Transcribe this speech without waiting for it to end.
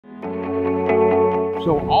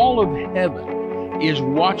So all of heaven is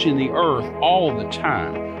watching the earth all the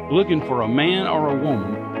time, looking for a man or a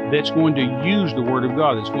woman that's going to use the Word of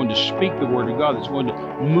God, that's going to speak the Word of God, that's going to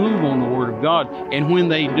move on the Word of God. And when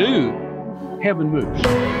they do, heaven moves.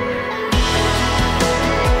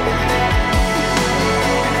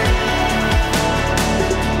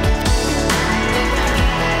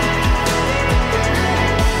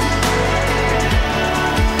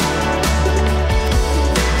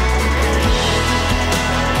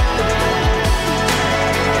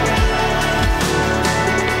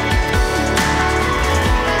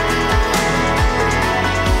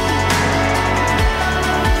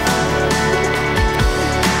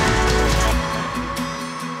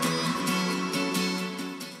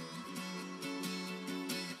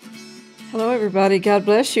 Everybody, God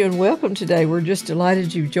bless you and welcome today. We're just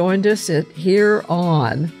delighted you've joined us here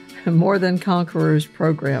on More Than Conquerors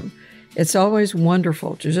program. It's always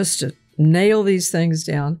wonderful to nail these things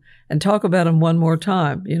down and talk about them one more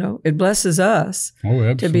time. You know, it blesses us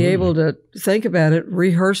to be able to think about it,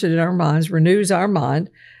 rehearse it in our minds, renews our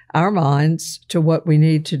minds to what we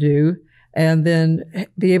need to do, and then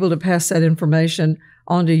be able to pass that information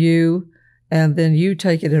on to you, and then you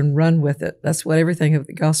take it and run with it. That's what everything of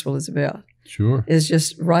the gospel is about. Sure. Is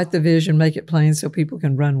just write the vision, make it plain so people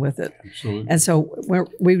can run with it. Absolutely. And so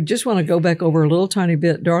we just want to go back over a little tiny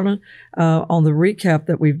bit, darling, on the recap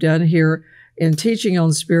that we've done here in teaching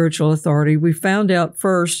on spiritual authority. We found out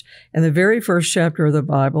first in the very first chapter of the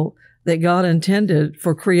Bible that God intended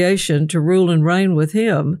for creation to rule and reign with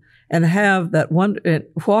Him and have that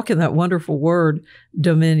walk in that wonderful word,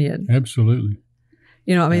 dominion. Absolutely.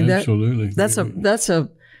 You know, I mean, absolutely. That's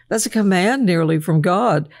a command nearly from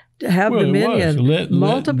God. To have dominion,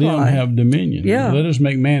 multiply. Let them have dominion. Yeah. Let us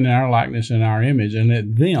make man in our likeness and our image, and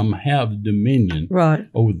let them have dominion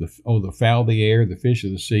over the fowl of the air, the fish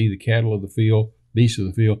of the sea, the cattle of the field, beasts of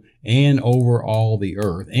the field, and over all the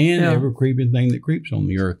earth, and every creeping thing that creeps on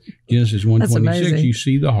the earth. Genesis 1:26, you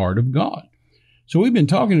see the heart of God. So we've been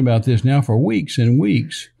talking about this now for weeks and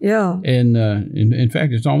weeks. Yeah. And in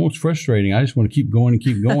fact, it's almost frustrating. I just want to keep going,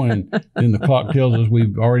 and then the clock tells us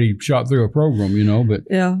we've already shot through a program, you know.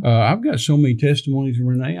 But I've got so many testimonies,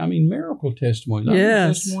 Reneé. I mean, miracle testimonies. I mean,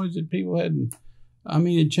 testimonies that people had,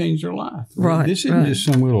 it changed their life. Right. This isn't just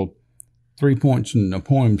some little 3 points in a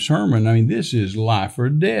poem sermon. I mean, this is life or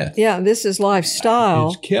death. Yeah, this is lifestyle.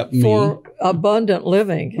 It's kept me for abundant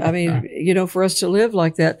living. I mean, you know, for us to live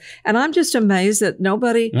like that. And I'm just amazed that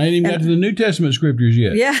nobody... I ain't even got to the New Testament scriptures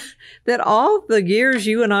yet. Yeah, that all the years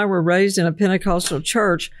you and I were raised in a Pentecostal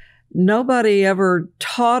church, nobody ever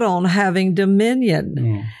taught on having dominion.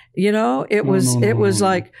 No. You know, it was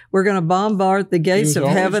like we're going to bombard the gates of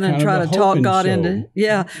heaven and try to talk God into.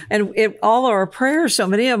 Yeah, and all our prayers, so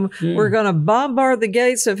many of them, we're going to bombard the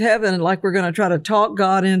gates of heaven like we're going to try to talk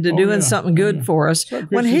God into doing something good for us.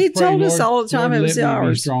 When He told us all the time it was ours. Lord, let me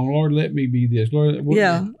be strong. Lord, let me be this. Lord,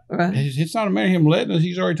 right. It's not a matter of Him letting us.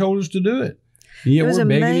 He's already told us to do it. And yet we're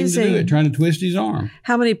begging Him to do it, trying to twist His arm.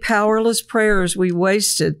 How many powerless prayers we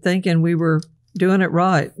wasted thinking we were doing it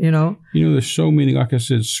right, you know? You know, there's so many, like I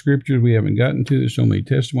said, scriptures we haven't gotten to. There's so many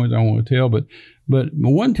testimonies I want to tell. But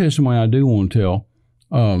one testimony I do want to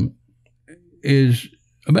tell is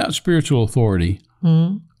about spiritual authority.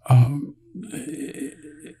 Mm-hmm.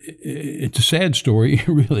 It's a sad story,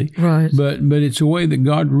 really. Right. But it's a way that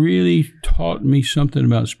God really taught me something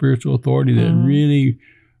about spiritual authority that really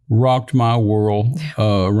rocked my world,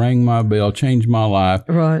 rang my bell, changed my life.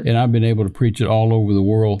 Right. And I've been able to preach it all over the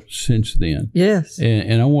world since then. Yes.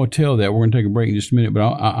 And I want to tell that. We're going to take a break in just a minute, but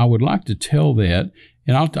I would like to tell that,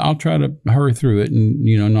 and I'll try to hurry through it and,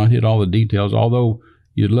 you know, not hit all the details, although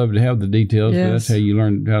you'd love to have the details, but that's how you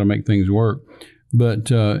learn how to make things work.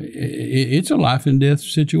 But it's a life and death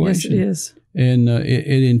situation. Yes, it is. And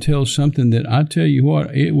it entails something that I tell you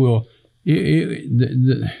what, it will,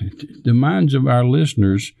 the minds of our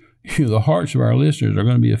listeners, the hearts of our listeners are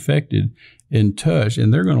going to be affected and touched,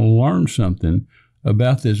 and they're going to learn something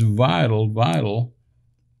about this vital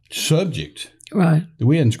subject. Right. That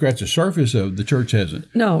we hadn't scratched the surface of, the church hasn't,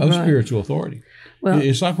 of spiritual authority. Well,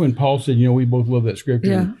 it's like when Paul said, you know, we both love that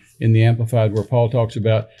scripture in the Amplified where Paul talks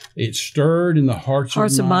about it stirred in the hearts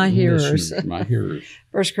of my hearers. My hearers.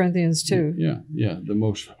 1 Corinthians 2. Yeah. The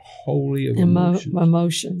most holy of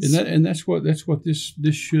emotions. And that's what this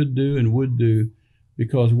should do and would do,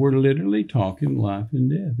 because we're literally talking life and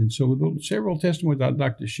death. And so with several testimonies I'd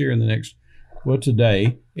like to share in the next,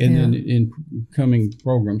 today and then in coming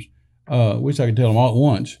programs, which I can tell them all at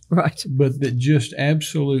once. Right. But that just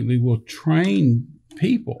absolutely will train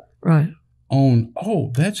people on,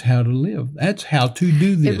 that's how to live. That's how to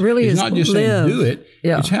do this. It really it's is not just live. saying do it.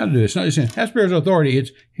 Yeah. It's how to do it. It's not just saying have spiritual authority.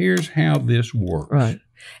 It's here's how this works. Right.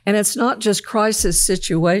 And it's not just crisis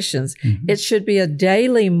situations. It should be a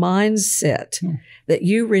daily mindset that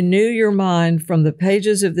you renew your mind from the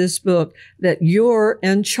pages of this book that you're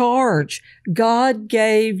in charge. God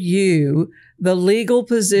gave you the legal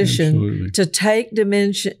position to take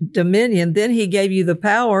dominion. Then he gave you the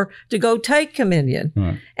power to go take dominion.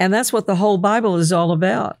 Right. And that's what the whole Bible is all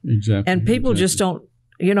about. Exactly. And people just don't,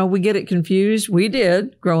 we get it confused. We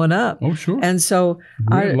did growing up. Oh, sure. And so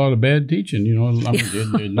we had a lot of bad teaching, I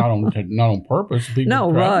mean, not on purpose.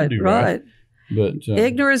 People tried to do right. But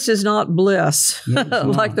ignorance is not bliss,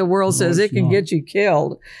 like the world says. It can get you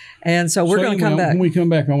killed. And so we're going to come back. When we come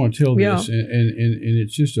back, I want to tell this, and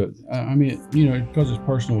it's just because it's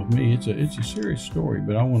personal with me, it's a serious story,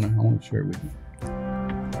 but I want to share it with you.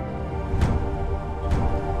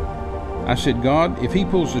 I said, God, if he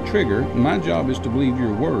pulls the trigger, my job is to believe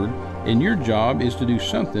your word, and your job is to do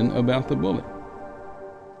something about the bullet.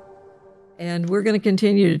 And we're going to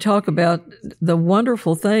continue to talk about the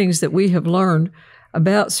wonderful things that we have learned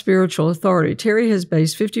about spiritual authority. Terry has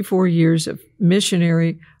based 54 years of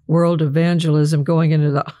missionary world evangelism going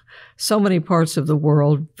into so many parts of the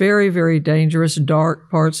world, very, very dangerous, dark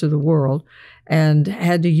parts of the world, and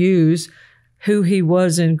had to use who he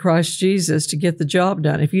was in Christ Jesus to get the job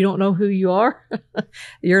done. If you don't know who you are,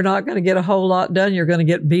 you're not going to get a whole lot done. You're going to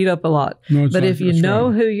get beat up a lot. But if you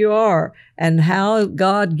know who you are and how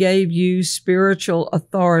God gave you spiritual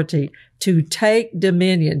authority to take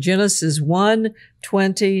dominion, Genesis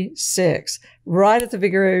 1:26, right at the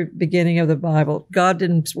very beginning of the Bible, God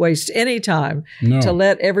didn't waste any time to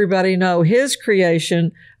let everybody know his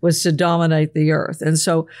creation was to dominate the earth. And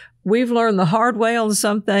so we've learned the hard way on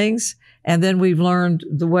some things. And then we've learned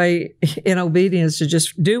the way in obedience to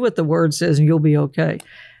just do what the word says and you'll be okay.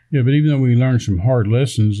 Yeah, but even though we learned some hard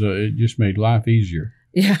lessons, it just made life easier.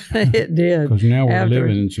 Yeah, it did. Because now we're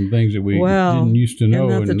living in some things that we didn't used to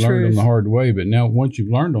know and learned them the hard way. But now once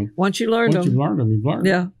you've learned them. You've learned them.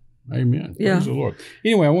 Yeah. Amen. Yeah. Praise the Lord.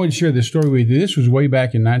 Anyway, I wanted to share this story with you. This was way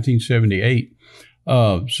back in 1978.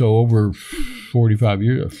 So over 45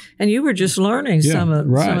 years. And you were just learning some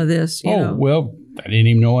of this. You know. Well, I didn't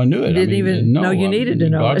even know I knew it. Didn't even know you needed to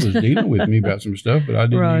know God it. was dealing with me about some stuff, but I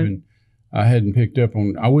didn't I hadn't picked up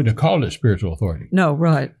on, I wouldn't have called it spiritual authority. No,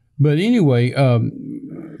 right. But anyway,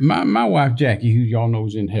 my wife, Jackie, who y'all know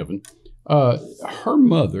is in heaven, her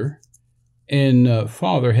mother and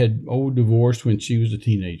father had divorced when she was a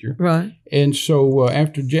teenager. Right. And so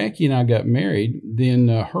after Jackie and I got married, then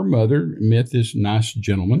her mother met this nice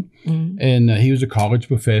gentleman. Mm-hmm. And he was a college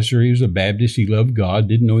professor. He was a Baptist. He loved God,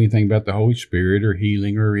 didn't know anything about the Holy Spirit or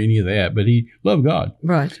healing or any of that, but he loved God.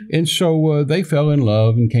 Right. And so they fell in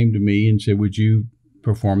love and came to me and said, would you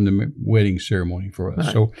perform the wedding ceremony for us?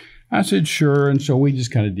 Right. So I said, sure. And so we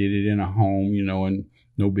just kind of did it in a home, and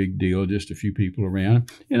no big deal, just a few people around.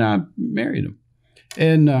 And I married him.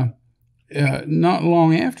 And not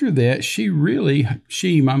long after that,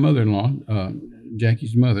 my mother-in-law,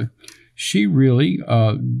 Jackie's mother, she really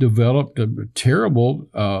developed a terrible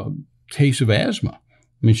case of asthma.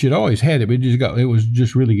 I mean, she'd always had it, but it was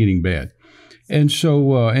just really getting bad. And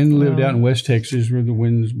so, and lived out in West Texas where the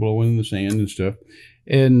wind's blowing in the sand and stuff.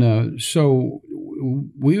 And so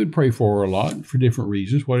we would pray for her a lot for different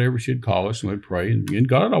reasons, whatever she'd call us, and we'd pray, and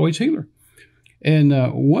God would always heal her. And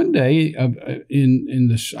one day, in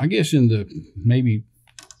the maybe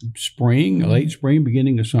spring, late spring,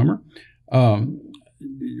 beginning of summer,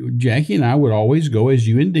 Jackie and I would always go, as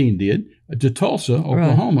you and Dean did, to Tulsa,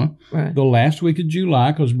 Oklahoma, the last week of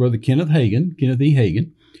July, because Brother Kenneth E.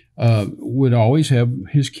 Hagin, would always have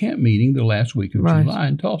his camp meeting the last week of July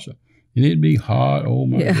in Tulsa. And it'd be hot. Oh,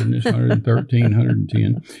 my goodness, 113,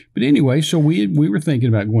 110. But anyway, so we were thinking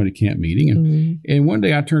about going to camp meeting. And one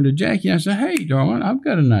day I turned to Jackie and I said, hey, darling, I've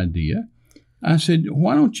got an idea. I said,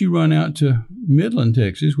 why don't you run out to Midland,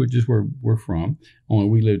 Texas, which is where we're from. Only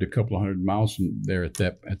we lived a couple of hundred miles from there at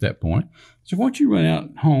that point. So why don't you run out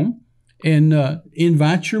home and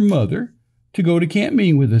invite your mother to go to camp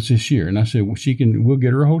meeting with us this year? And I said, well, we'll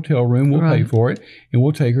get her a hotel room. We'll pay for it. And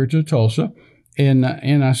we'll take her to Tulsa. And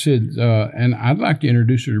I said, and I'd like to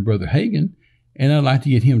introduce her to Brother Hagin, and I'd like to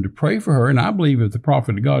get him to pray for her. And I believe if the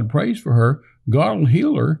prophet of God prays for her, God will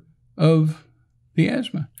heal her of the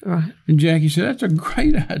asthma. Right. And Jackie said, that's a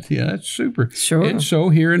great idea. That's super. Sure. And so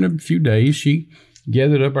here in a few days, she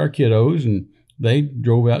gathered up our kiddos, and they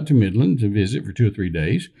drove out to Midland to visit for 2 or 3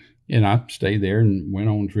 days. And I stayed there and went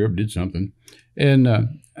on a trip, did something. And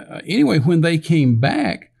anyway, when they came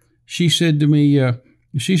back, she said to me,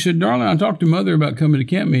 she said, darling, I talked to Mother about coming to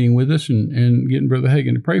camp meeting with us and getting Brother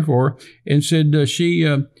Hagin to pray for her, and said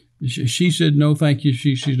she said, no, thank you.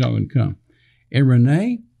 She's not going to come. And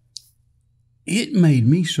Reneé, it made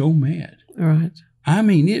me so mad. Right. I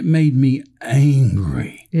mean, it made me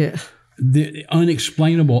angry. Yeah. The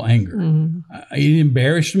unexplainable anger. Mm-hmm. It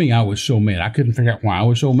embarrassed me. I was so mad. I couldn't figure out why I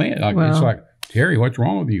was so mad. It's like, Terry, what's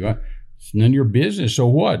wrong with you? It's none of your business. So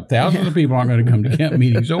what? Thousands of people aren't going to come to camp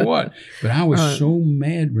meetings. So what? But I was so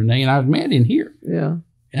mad, Reneé, and I was mad in here. Yeah.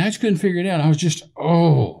 And I just couldn't figure it out. I was just,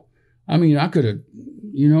 I mean, I could have,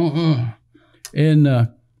 And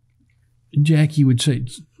Jackie would say,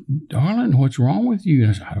 darling, what's wrong with you?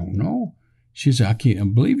 And I said, I don't know. She said, I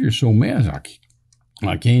can't believe you're so mad. I said,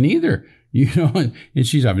 I can't either. And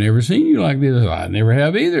she's, I've never seen you like this. I never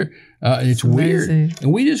have either. It's weird.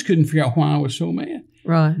 And we just couldn't figure out why I was so mad.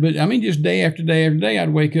 Right. But I mean, just day after day after day, I'd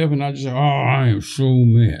wake up and I'd just say, I am so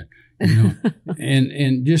mad,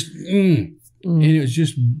 and just, and it was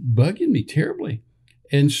just bugging me terribly.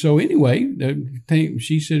 And so anyway,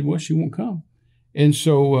 she said, well, she won't come. And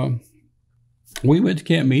so we went to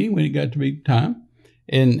camp meeting when it got to be time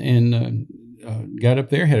and got up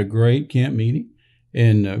there, had a great camp meeting.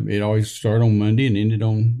 And it always started on Monday and ended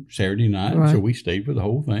on Saturday night. Right. So we stayed for the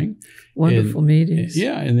whole thing. Wonderful meetings.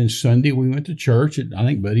 Yeah. And then Sunday we went to church at, I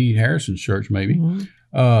think, Buddy Harrison's church maybe. Mm-hmm.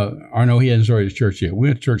 Or no, he hadn't started his church yet. We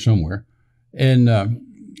went to church somewhere. And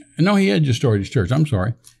no, he had just started his church. I'm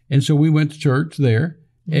sorry. And so we went to church there.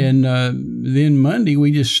 Mm-hmm. And then Monday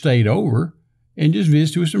we just stayed over and just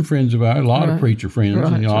visited with some friends of ours, a lot of preacher friends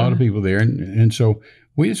and a lot of people there. And so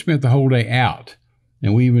we just spent the whole day out.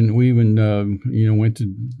 And we even went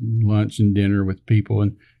to lunch and dinner with people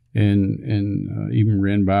and even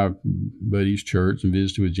ran by Buddy's church and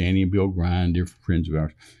visited with Janie and Bill Grind, different friends of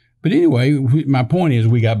ours. But anyway, my point is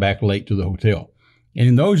we got back late to the hotel. And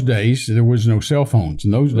in those days, there was no cell phones. In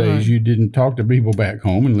those days, you didn't talk to people back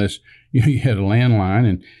home unless you had a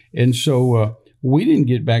landline. And so we didn't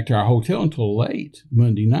get back to our hotel until late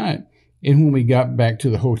Monday night. And when we got back to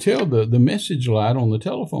the hotel, the message light on the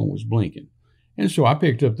telephone was blinking. And so I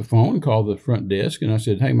picked up the phone and called the front desk, and I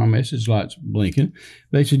said, hey, my message light's blinking.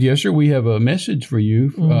 They said, yes, sir, we have a message for you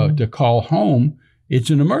to call home. It's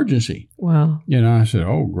an emergency. Wow. I said,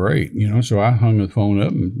 oh, great. So I hung the phone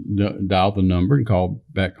up and dialed the number and called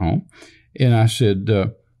back home. And I said,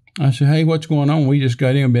 hey, what's going on? We just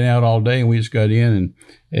got in. We've been out all day, and we just got in.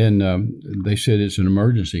 And they said it's an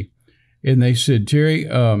emergency. And they said, Terry,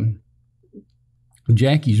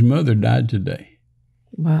 Jackie's mother died today.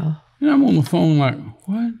 Wow. And I'm on the phone like,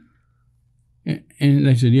 what? And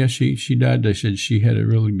they said, yes, she died. They said she had a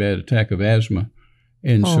really bad attack of asthma.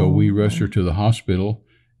 And so we rushed her to the hospital,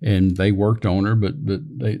 and they worked on her, but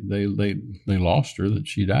they lost her, that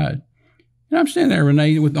she died. And I'm standing there,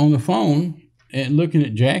 Reneé, on the phone and looking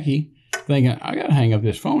at Jackie, thinking, I got to hang up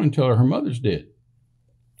this phone and tell her mother's dead.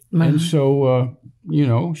 And so,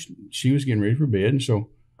 she was getting ready for bed. And so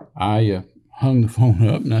I hung the phone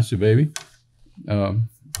up, and I said, baby,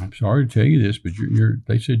 I'm sorry to tell you this, but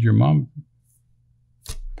they said your mom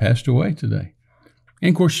passed away today. And,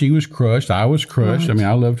 of course, she was crushed. I was crushed. Right. I mean,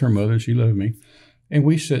 I loved her mother. She loved me. And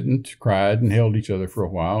we sat and cried and held each other for a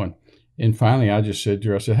while. And finally, I just said to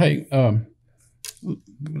her, I said, hey,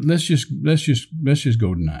 let's just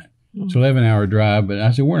go tonight. Mm-hmm. It's an 11-hour drive, but I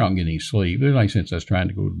said, we're not getting any sleep. There's no sense us trying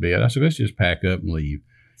to go to bed. I said, let's just pack up and leave.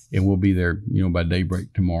 And we'll be there, by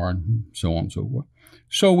daybreak tomorrow, and so on and so forth.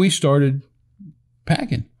 So we started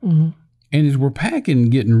packing. Mm-hmm. And as we're packing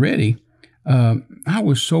and getting ready, I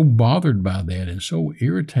was so bothered by that and so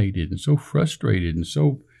irritated and so frustrated and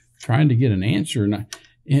so trying to get an answer.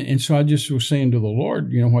 And so I just was saying to the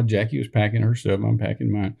Lord, while Jackie was packing her stuff, I'm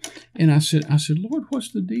packing mine. And I said, Lord,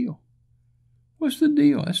 what's the deal? What's the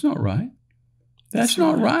deal? That's not right. That's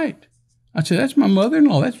not right. I said, that's my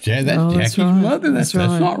mother-in-law. That's Jackie's mother. That's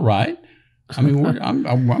not right. I mean, I'm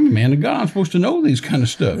a man of God. I'm supposed to know these kind of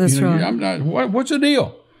stuff. That's right. I'm not, what's the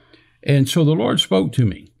deal? And so the Lord spoke to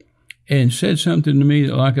me and said something to me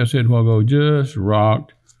that, like I said a while ago, just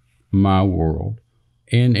rocked my world.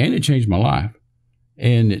 And it changed my life.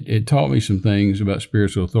 And it taught me some things about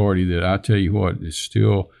spiritual authority that I tell you what, is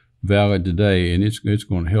still valid today. And it's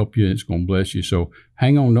going to help you. And it's going to bless you. So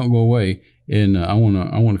hang on, don't go away. And I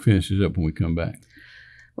want to finish this up when we come back.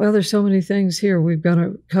 Well, there's so many things here we've got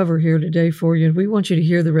to cover here today for you. And we want you to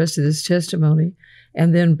hear the rest of this testimony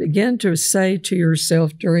and then begin to say to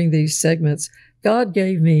yourself during these segments, God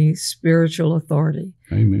gave me spiritual authority.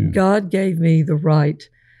 Amen. God gave me the right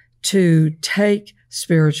to take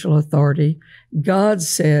spiritual authority. God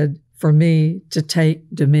said for me to take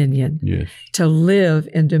dominion, yes, to live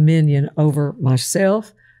in dominion over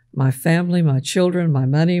myself, my family, my children, my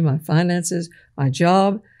money, my finances, my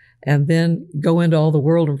job, and then go into all the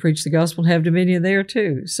world and preach the gospel and have dominion there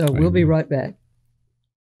too. So we'll be right back.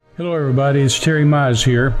 Hello, everybody. It's Reneé Mize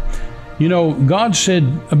here. You know, God said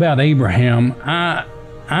about Abraham,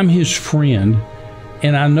 I'm his friend,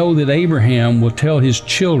 and I know that Abraham will tell his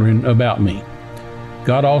children about me.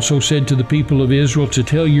 God also said to the people of Israel to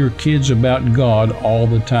tell your kids about God all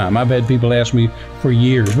the time. I've had people ask me for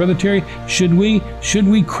years, Brother Terry, should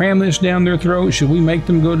we cram this down their throat? Should we make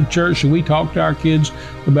them go to church? Should we talk to our kids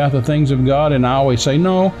about the things of God? And I always say,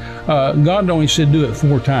 no, God only said do it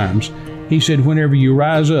 4 times. He said, whenever you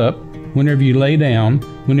rise up, whenever you lay down,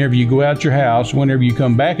 whenever you go out your house, whenever you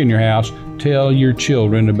come back in your house, tell your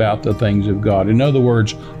children about the things of God. In other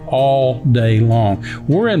words, all day long.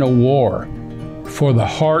 We're in a war for the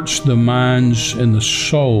hearts, the minds, and the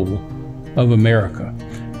soul of America.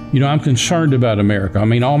 You know, I'm concerned about America. I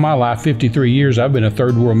mean, all my life, 53 years, I've been a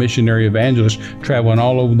third world missionary evangelist, traveling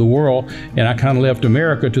all over the world, and I kind of left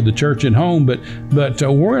America to the church at home, but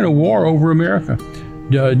we're in a war over America.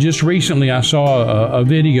 Just recently, I saw a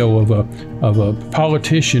video of a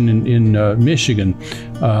politician in Michigan.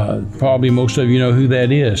 Probably most of you know who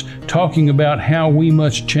that is, talking about how we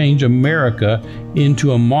must change America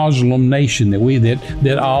into a Muslim nation.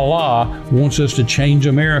 That Allah wants us to change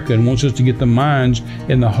America and wants us to get the minds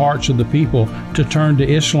and the hearts of the people to turn to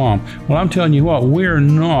Islam. Well, I'm telling you what, we're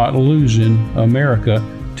not losing America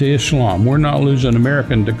to Islam. We're not losing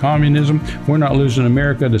America to communism. We're not losing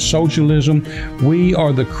America to socialism. We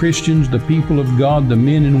are the Christians, the people of God, the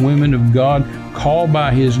men and women of God, called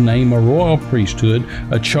by His name, a royal priesthood,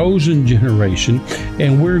 a chosen generation,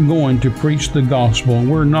 and we're going to preach the gospel, and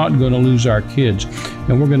we're not going to lose our kids,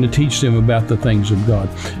 and we're going to teach them about the things of God.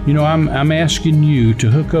 You know, I'm asking you to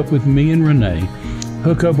hook up with me and Reneé,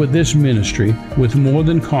 hook up with this ministry, with More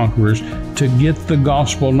Than Conquerors, to get the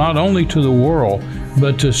gospel not only to the world,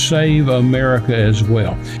 but to save America as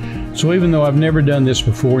well. So even though I've never done this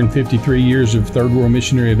before in 53 years of third world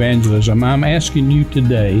missionary evangelism, I'm asking you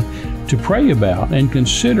today to pray about and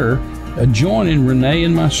consider joining Reneé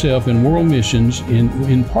and myself in world missions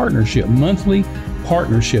in partnership, monthly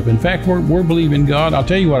partnership. In fact, we're believing God. I'll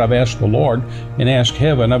tell you what I've asked the Lord and asked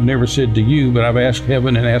heaven. I've never said to you, but I've asked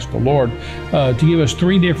heaven and asked the Lord to give us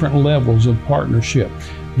 3 different levels of partnership,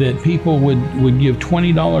 that people would give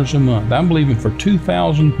 $20 a month. I'm believing for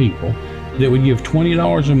 2,000 people that would give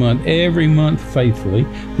 $20 a month every month faithfully.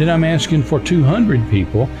 Then I'm asking for 200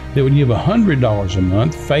 people that would give $100 a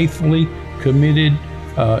month faithfully, committed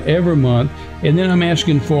every month. And then I'm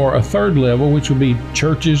asking for a third level, which would be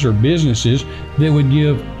churches or businesses that would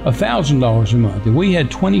give $1,000 a month. And we had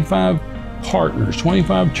 25 partners,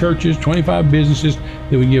 25 churches, 25 businesses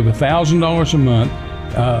that would give $1,000 a month.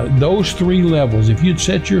 Those 3 levels, if you'd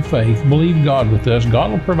set your faith, believe God with us,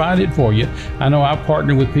 God will provide it for you. I know I've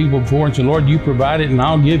partnered with people before and said, Lord, you provide it and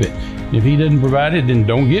I'll give it. If He doesn't provide it, then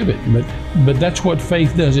don't give it. But that's what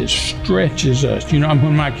faith does. It stretches us. You know,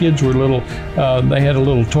 when my kids were little, they had a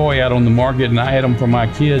little toy out on the market, and I had them for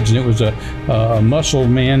my kids, and it was a muscle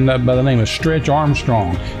man by the name of Stretch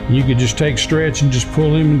Armstrong. And you could just take Stretch and just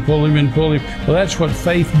pull him and pull him and pull him. Well, that's what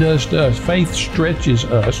faith does to us. Faith stretches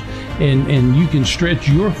us, and you can stretch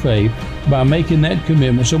your faith by making that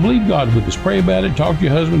commitment. So believe God with us. Pray about it. Talk to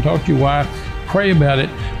your husband. Talk to your wife. Pray about it.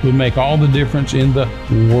 Would make all the difference in the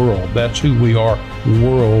world. That's who we are,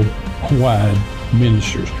 worldwide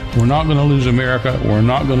ministers. We're not going to lose America. We're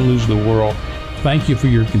not going to lose the world. Thank you for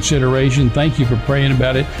your consideration. Thank you for praying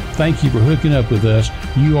about it. Thank you for hooking up with us.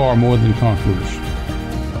 You are more than conquerors.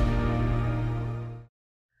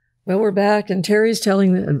 Well, we're back, and Terry's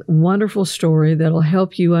telling a wonderful story that'll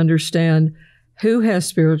help you understand who has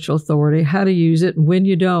spiritual authority, how to use it, and when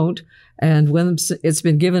you don't, and when it's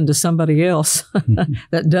been given to somebody else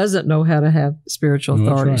that doesn't know how to have spiritual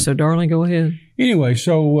authority. Right. So, darling, go ahead. Anyway,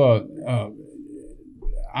 so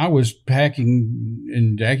I was packing,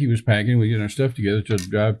 and Jackie was packing. We get our stuff together to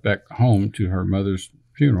drive back home to her mother's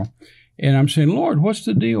funeral. And I'm saying, Lord, what's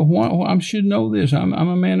the deal? I should know this. I'm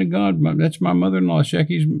a man of God. That's my mother-in-law,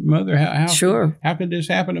 Jackie's mother. How could this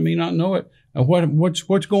happen to me, not know it?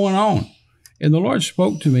 What's going on? And the Lord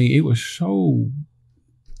spoke to me. It was so,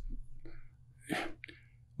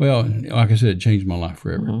 well, like I said, it changed my life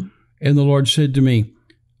forever. Mm-hmm. And the Lord said to me,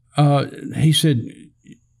 He said,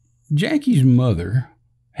 Jackie's mother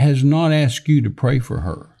has not asked you to pray for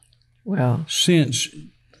her. Wow. Since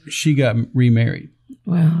she got remarried.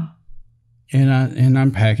 Wow. And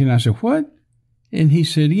I'm packing. I said, what? And he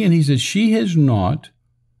said, she has not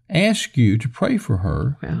asked you to pray for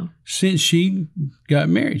her. Wow. Since she got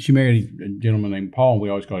married. She married a gentleman named Paul. We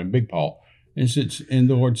always call him Big Paul. And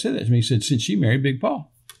the Lord said that to me. He said, since she married Big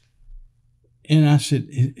Paul. And I said,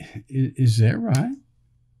 is that right?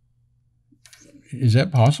 Is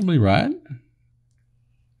that possibly right?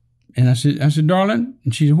 And I said, darling,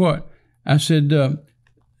 and she said, what? I said,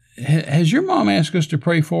 has your mom asked us to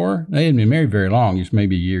pray for her? They hadn't been married very long, just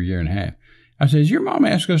maybe a year and a half. I said, has your mom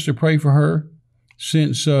asked us to pray for her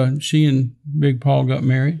since she and Big Paul got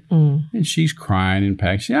married? And she's crying and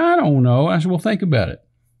packing. She said, I don't know. I said, well, think about it.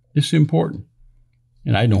 It's important.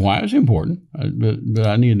 And I didn't know why it was important, but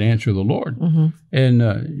I needed to answer the Lord.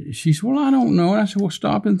 And she said, well, I don't know. And I said, well,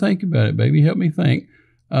 stop and think about it, baby. Help me think.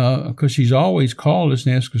 Because she's always called us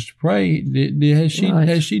and asked us to pray. Has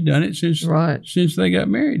she done it since they got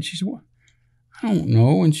married? She said, well, I don't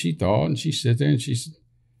know. And she thought, and she sat there and she said,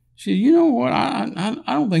 you know what? I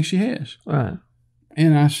don't think she has. Right.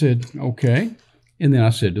 And I said, okay. And then I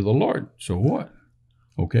said to the Lord, so what?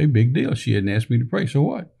 Okay, big deal. She hadn't asked me to pray. So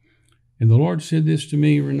what? And the Lord said this to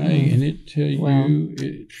me, Reneé, and it tell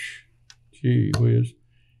you, gee whiz.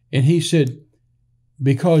 And he said,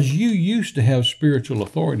 because you used to have spiritual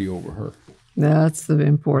authority over her. That's the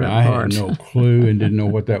important part. I had no clue and didn't know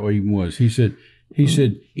what that even was. He said,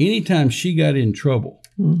 anytime she got in trouble,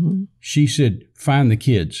 she said, find the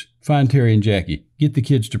kids, find Terry and Jackie, get the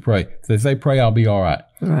kids to pray. If they pray, I'll be all right.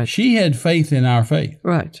 Right. She had faith in our faith.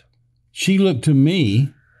 Right. She looked to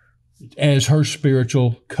me as her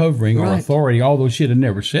spiritual covering or authority, although she'd have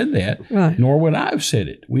never said that, nor would I have said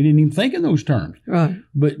it. We didn't even think in those terms. Right.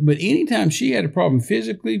 But anytime she had a problem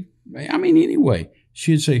physically, anyway,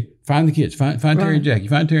 she'd say, find the kids, find Terry and Jackie,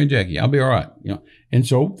 find Terry and Jackie, I'll be all right. And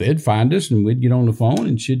so they'd find us and we'd get on the phone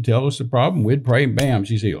and she'd tell us the problem, we'd pray and bam,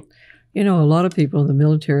 she's healed. A lot of people in the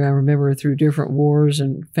military, I remember through different wars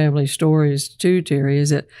and family stories too, Terry, is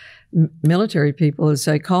that military people would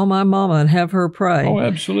say, call my mama and have her pray. Oh,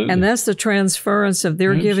 absolutely. And that's the transference of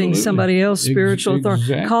they're giving somebody else spiritual authority.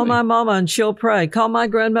 Exactly. Call my mama and she'll pray. Call my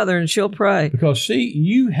grandmother and she'll pray. Because, see,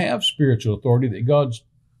 you have spiritual authority that God's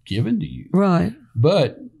given to you. Right.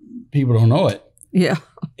 But people don't know it. Yeah.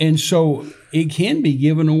 And so it can be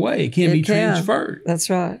given away. It can be transferred. That's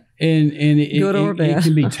right. And good or bad. It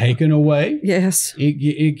can be taken away. Yes.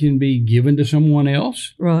 It can be given to someone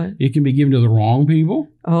else. Right. It can be given to the wrong people.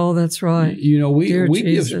 Oh, that's right. We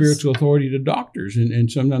give spiritual authority to doctors,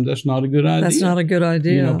 and sometimes that's not a good idea. That's not a good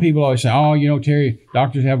idea. People always say, oh, Terry,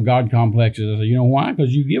 doctors have God complexes. I say, you know why?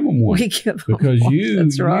 Because you give them one. We give them because one. you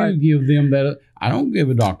give them that. I don't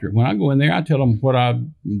give a doctor. When I go in there, I tell them what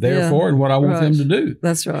I'm there for and what I want them to do.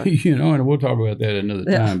 That's right. And we'll talk about that another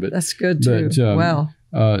time. But that's good too. Wow.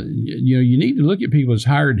 You need to look at people as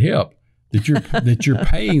hired help that you're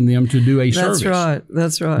paying them to do a service.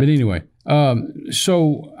 That's right. But anyway,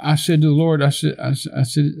 so I said to the Lord, I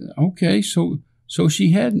said, okay, so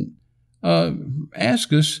she hadn't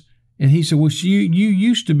asked us, and He said, well, you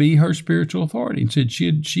used to be her spiritual authority, and said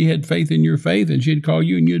she had faith in your faith, and she'd call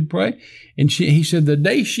you and you'd pray, and He said the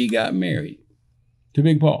day she got married to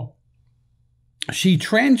Big Paul, she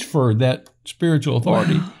transferred that spiritual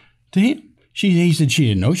authority to him. He said she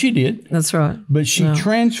didn't know she did. That's right. But she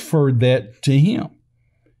transferred that to him,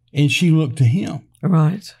 and she looked to him.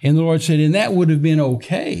 Right. And the Lord said, and that would have been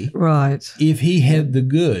okay. Right. If he had the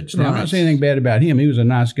goods. Now, I'm not saying anything bad about him. He was a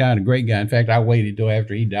nice guy and a great guy. In fact, I waited till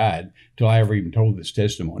after he died till I ever even told this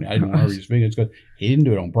testimony. I didn't want to hurt his feelings because he didn't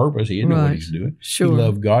do it on purpose. He didn't know what he was doing. Sure. He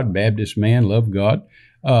loved God, Baptist man, loved God.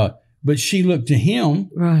 But she looked to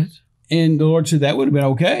him. Right. And the Lord said that would have been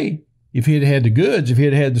okay if he had had the goods, if he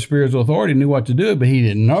had had the spiritual authority, knew what to do, but he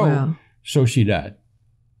didn't know. Wow. So she died.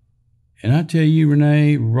 And I tell you,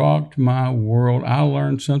 Reneé, rocked my world. I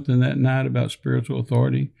learned something that night about spiritual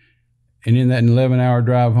authority. And in that 11-hour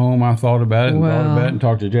drive home, I thought about it and thought about it and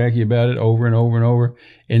talked to Jackie about it over and over and over.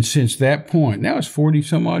 And since that point, now it's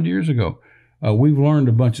 40-some-odd years ago, we've learned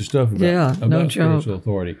a bunch of stuff about spiritual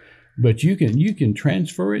authority. But you can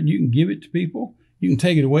transfer it. You can give it to people. You can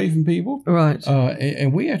take it away from people. Right.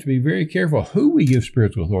 And we have to be very careful who we give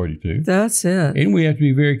spiritual authority to. That's it. And we have to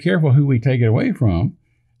be very careful who we take it away from,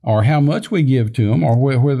 or how much we give to them, or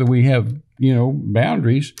whether we have,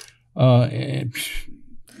 boundaries.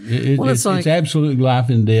 It's absolutely life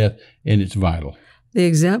and death, and it's vital. The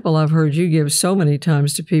example I've heard you give so many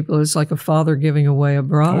times to people is like a father giving away a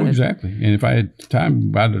bride. Oh, exactly. And if I had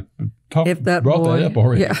time, I'd have brought that up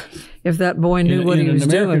already. Yeah. If that boy knew what he was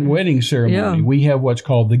doing. In an American wedding ceremony, we have what's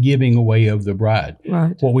called the giving away of the bride.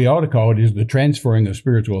 Right. What we ought to call it is the transferring of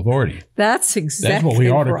spiritual authority. That's what we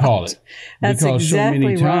ought to call it. That's because so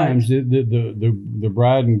many times the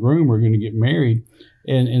bride and groom are going to get married,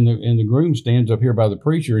 and the groom stands up here by the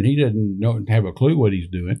preacher, and he doesn't have a clue what he's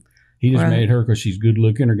doing. He just married her because she's good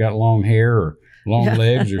looking or got long hair or long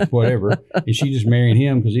legs or whatever, and she just marrying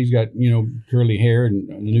him because he's got, curly hair and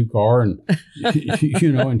a new car and,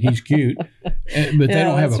 and he's cute. But they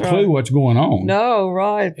don't have a clue what's going on. No,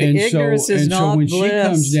 right. The ignorance is not when bliss. she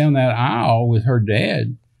comes down that aisle with her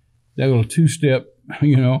dad, that little two-step,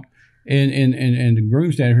 and the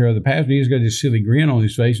groom standing here, the pastor, he's got this silly grin on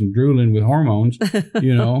his face and drooling with hormones,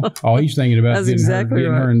 all he's thinking about is getting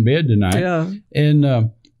her in bed tonight. Yeah.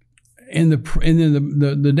 And then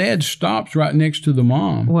the dad stops right next to the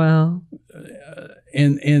mom. Wow.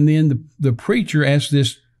 And then the preacher asks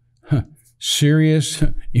this serious,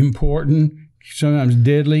 important, sometimes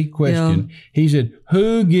deadly question. Yeah. He said,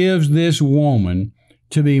 "Who gives this woman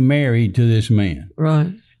to be married to this man?"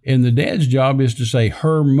 Right. And the dad's job is to say,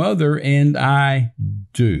 "Her mother and I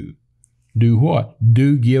do." Do what?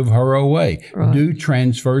 Do give her away. Right. Do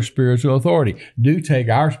transfer spiritual authority. Do take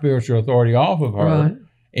our spiritual authority off of her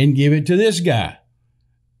and give it to this guy.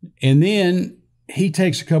 And then he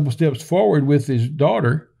takes a couple steps forward with his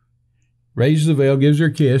daughter, raises the veil, gives her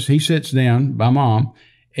a kiss. He sits down by mom,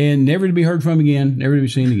 and never to be heard from again, never to be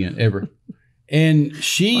seen again, ever. And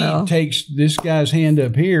she takes this guy's hand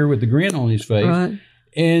up here with the grin on his face. Right.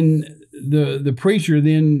 And the preacher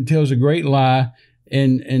then tells a great lie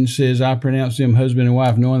and says, "I pronounce them husband and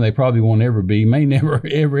wife," knowing they probably won't ever be, may never,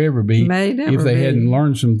 ever be, if they hadn't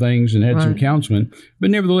learned some things and had some counseling.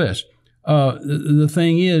 But nevertheless, the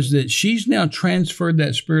thing is that she's now transferred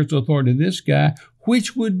that spiritual authority to this guy,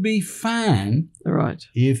 which would be fine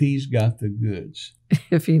if he's got the goods.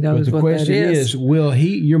 If he knows what that is. But the question is, will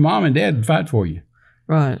your mom and dad fight for you?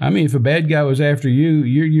 Right. I mean, if a bad guy was after you,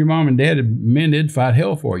 your mom and dad, men did fight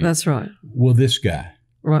hell for you. That's right. Will this guy?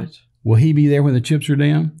 Right. Will he be there when the chips are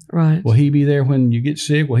down? Right. Will he be there when you get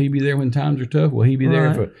sick? Will he be there when times are tough? Will he be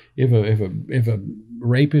there if a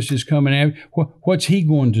rapist is coming after you? What's he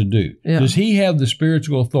going to do? Yeah. Does he have the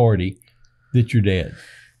spiritual authority that your dad?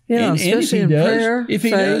 Yeah, and if he does, prayer, if he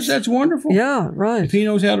does, that's wonderful. Yeah, right. If he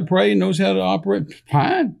knows how to pray and knows how to operate,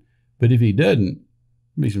 fine. But if he doesn't,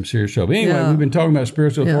 be some serious trouble. Anyway, we've been talking about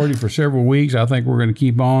spiritual authority for several weeks. I think we're going to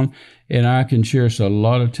keep on, and I can share a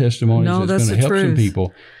lot of testimonies that's going to help some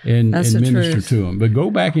people and minister to them. But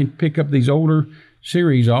go back and pick up these older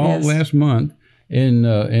series last month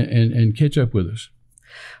and catch up with us.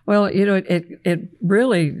 Well, it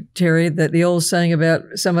really, Terry, that the old saying about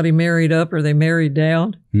somebody married up or they married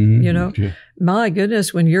down, my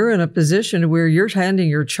goodness, when you're in a position where you're handing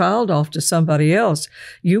your child off to somebody else,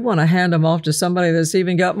 you want to hand them off to somebody that's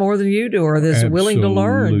even got more than you do or that's willing to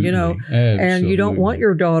learn, and you don't want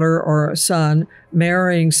your daughter or son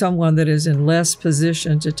marrying someone that is in less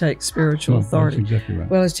position to take spiritual authority. That's exactly right.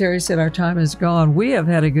 Well, as Terry said, our time is gone. We have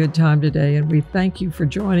had a good time today, and we thank you for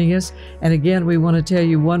joining us. And again, we want to tell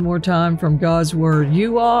you one more time from God's Word,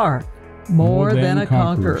 you are more than a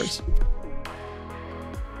conqueror.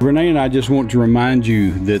 Reneé and I just want to remind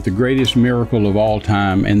you that the greatest miracle of all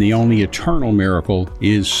time and the only eternal miracle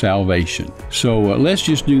is salvation. So let's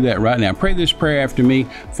just do that right now. Pray this prayer after me.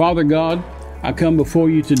 Father God, I come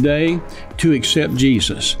before you today to accept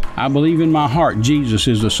Jesus. I believe in my heart Jesus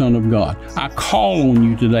is the Son of God. I call on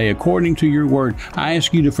you today according to your word. I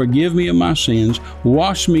ask you to forgive me of my sins,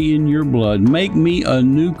 wash me in your blood, make me a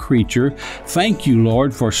new creature. Thank you,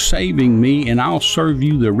 Lord, for saving me, and I'll serve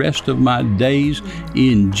you the rest of my days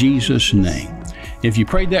in Jesus' name. If you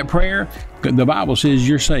prayed that prayer, the Bible says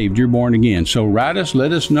you're saved, you're born again. So write us,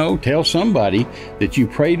 let us know, tell somebody that you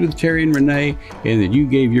prayed with Terry and Reneé and that you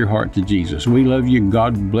gave your heart to Jesus. We love you.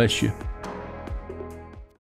 God bless you.